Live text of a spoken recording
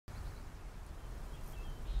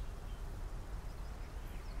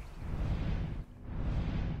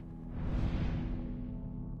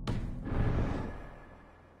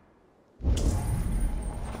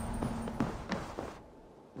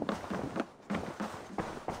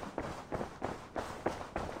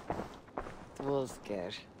Volker.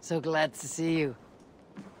 So glad to see you.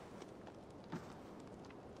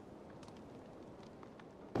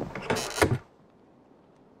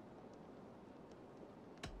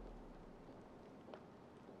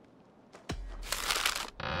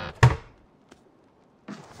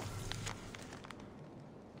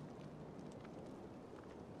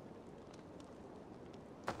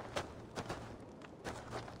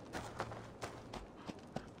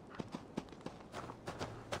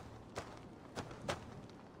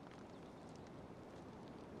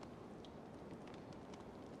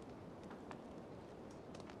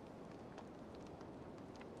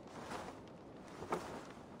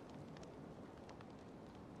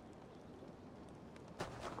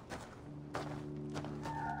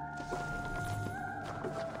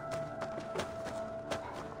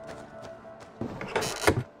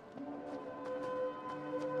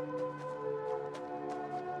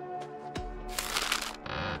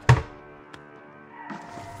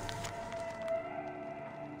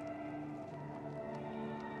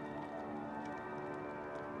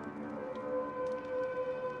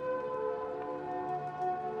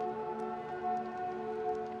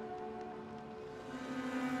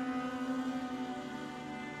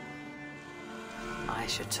 I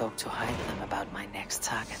should talk to Hytham about my next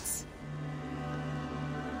targets.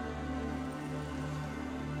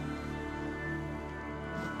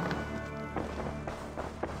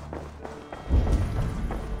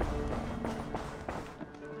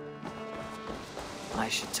 I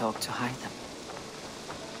should talk to Hytham.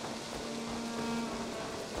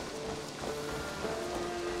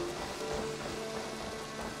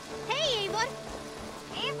 Hey, Eivor!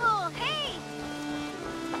 Eivor, hey!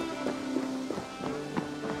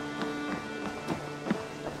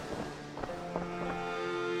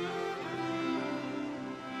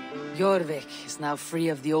 Jorvik is now free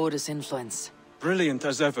of the Order's influence. Brilliant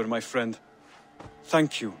as ever, my friend.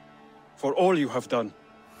 Thank you for all you have done.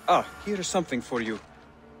 Ah, here is something for you.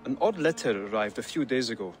 An odd letter arrived a few days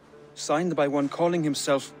ago, signed by one calling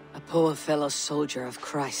himself... A poor fellow soldier of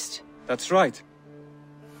Christ. That's right.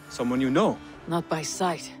 Someone you know. Not by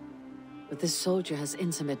sight, but this soldier has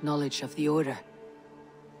intimate knowledge of the Order.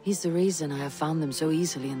 He's the reason I have found them so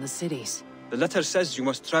easily in the cities. The letter says you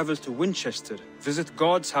must travel to Winchester, visit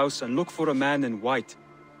God's house and look for a man in white.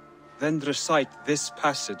 Then recite this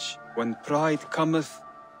passage. When pride cometh,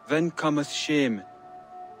 then cometh shame.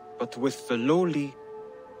 But with the lowly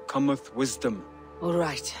cometh wisdom. All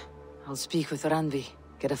right. I'll speak with Randvi,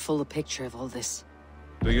 get a fuller picture of all this.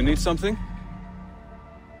 Do you need something?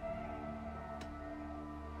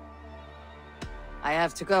 I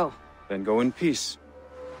have to go. Then go in peace.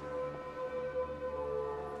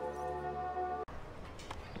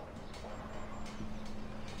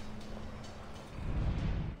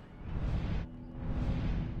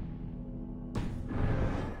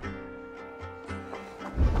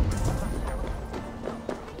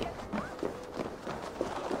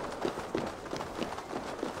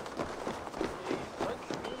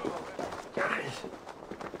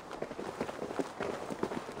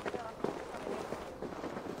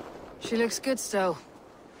 She looks good, Stowe.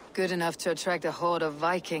 Good enough to attract a horde of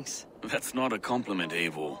Vikings. That's not a compliment,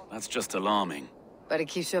 Eivor. That's just alarming. But it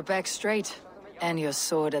keeps your back straight, and your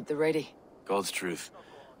sword at the ready. God's truth.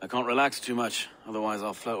 I can't relax too much, otherwise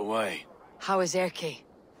I'll float away. How is Erke?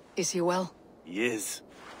 Is he well? He is.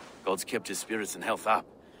 God's kept his spirits and health up.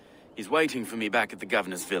 He's waiting for me back at the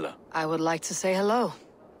governor's villa. I would like to say hello.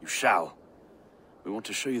 You shall. We want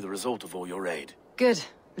to show you the result of all your aid. Good.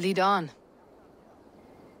 Lead on.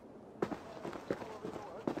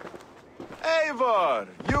 Eivor,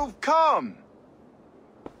 you've come!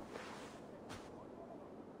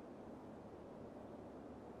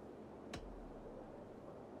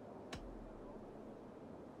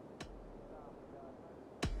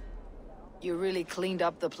 You really cleaned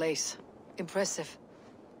up the place. Impressive.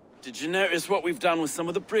 Did you notice what we've done with some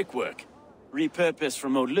of the brickwork? Repurposed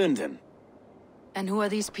from old Lundun. And who are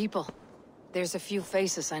these people? There's a few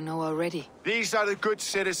faces I know already. These are the good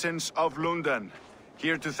citizens of Lunden,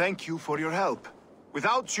 here to thank you for your help.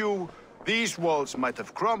 Without you, these walls might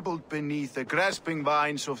have crumbled beneath the grasping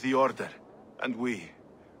vines of the Order. And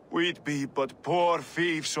we'd be but poor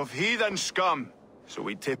thieves of heathen scum. So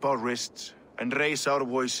we tip our wrists and raise our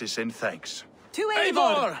voices in thanks. To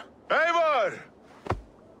Eivor! Eivor!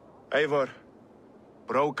 Eivor,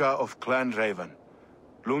 Broka of Clan Raven,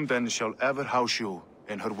 Lunden shall ever house you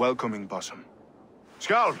in her welcoming bosom.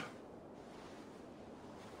 Skål!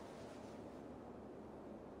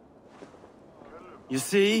 You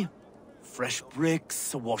see? Fresh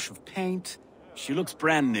bricks, a wash of paint. She looks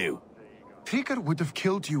brand new. Trigger would have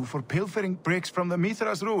killed you for pilfering bricks from the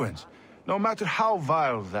Mithras ruins. no matter how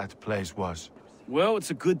vile that place was. Well,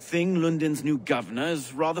 it's a good thing Lundun's new governor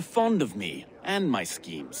is rather fond of me and my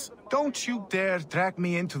schemes. Don't you dare drag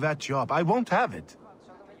me into that job. I won't have it.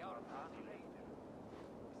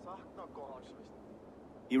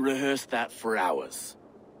 He rehearsed that for hours.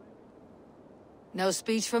 No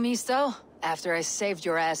speech for me, Stowe? After I saved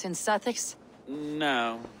your ass in Sussex?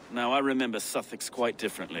 No, I remember Sussex quite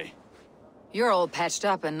differently. You're all patched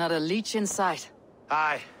up and not a leech in sight.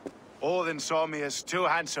 Aye. Odin saw me as too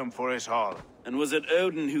handsome for his hall. And was it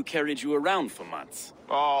Odin who carried you around for months?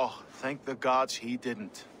 Oh, thank the gods he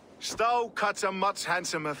didn't. Stowe cuts a much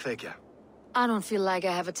handsomer figure. I don't feel like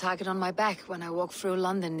I have a target on my back when I walk through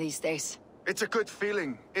London these days. It's a good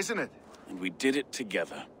feeling, isn't it? And we did it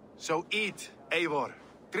together. So eat, Eivor.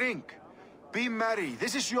 Drink. Be merry.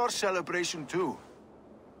 This is your celebration too.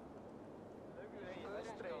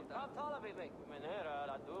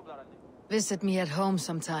 Visit me at home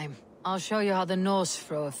sometime. I'll show you how the Norse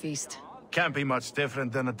throw a feast. Can't be much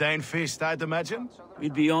different than a Dane feast, I'd imagine.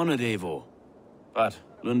 We'd be honored, Eivor. But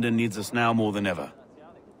Lundun needs us now more than ever.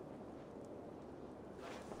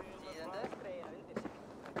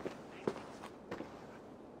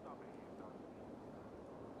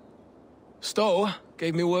 Stowe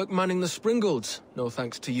gave me work manning the Springolds, no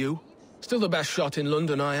thanks to you. Still the best shot in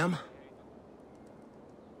London, I am.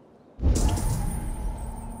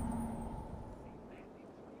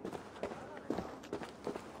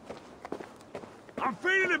 I'm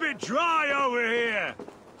feeling a bit dry over here.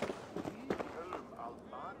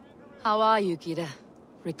 How are you, Gita?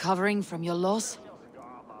 Recovering from your loss?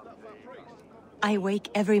 I wake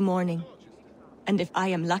every morning, and if I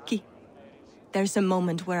am lucky, there's a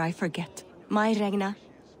moment where I forget. My Regna,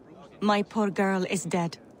 my poor girl is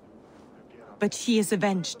dead. But she is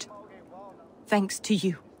avenged. Thanks to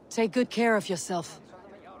you. Take good care of yourself.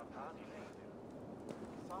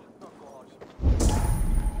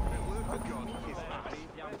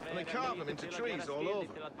 They carve them into trees all over.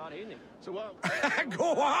 So what?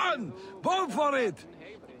 Go on! Vote for it!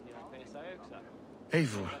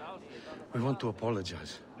 Eivor, we want to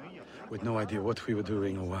apologize. With no idea what we were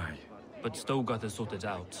doing or why. But Stowe got us sorted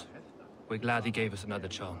out. We're glad he gave us another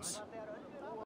chance.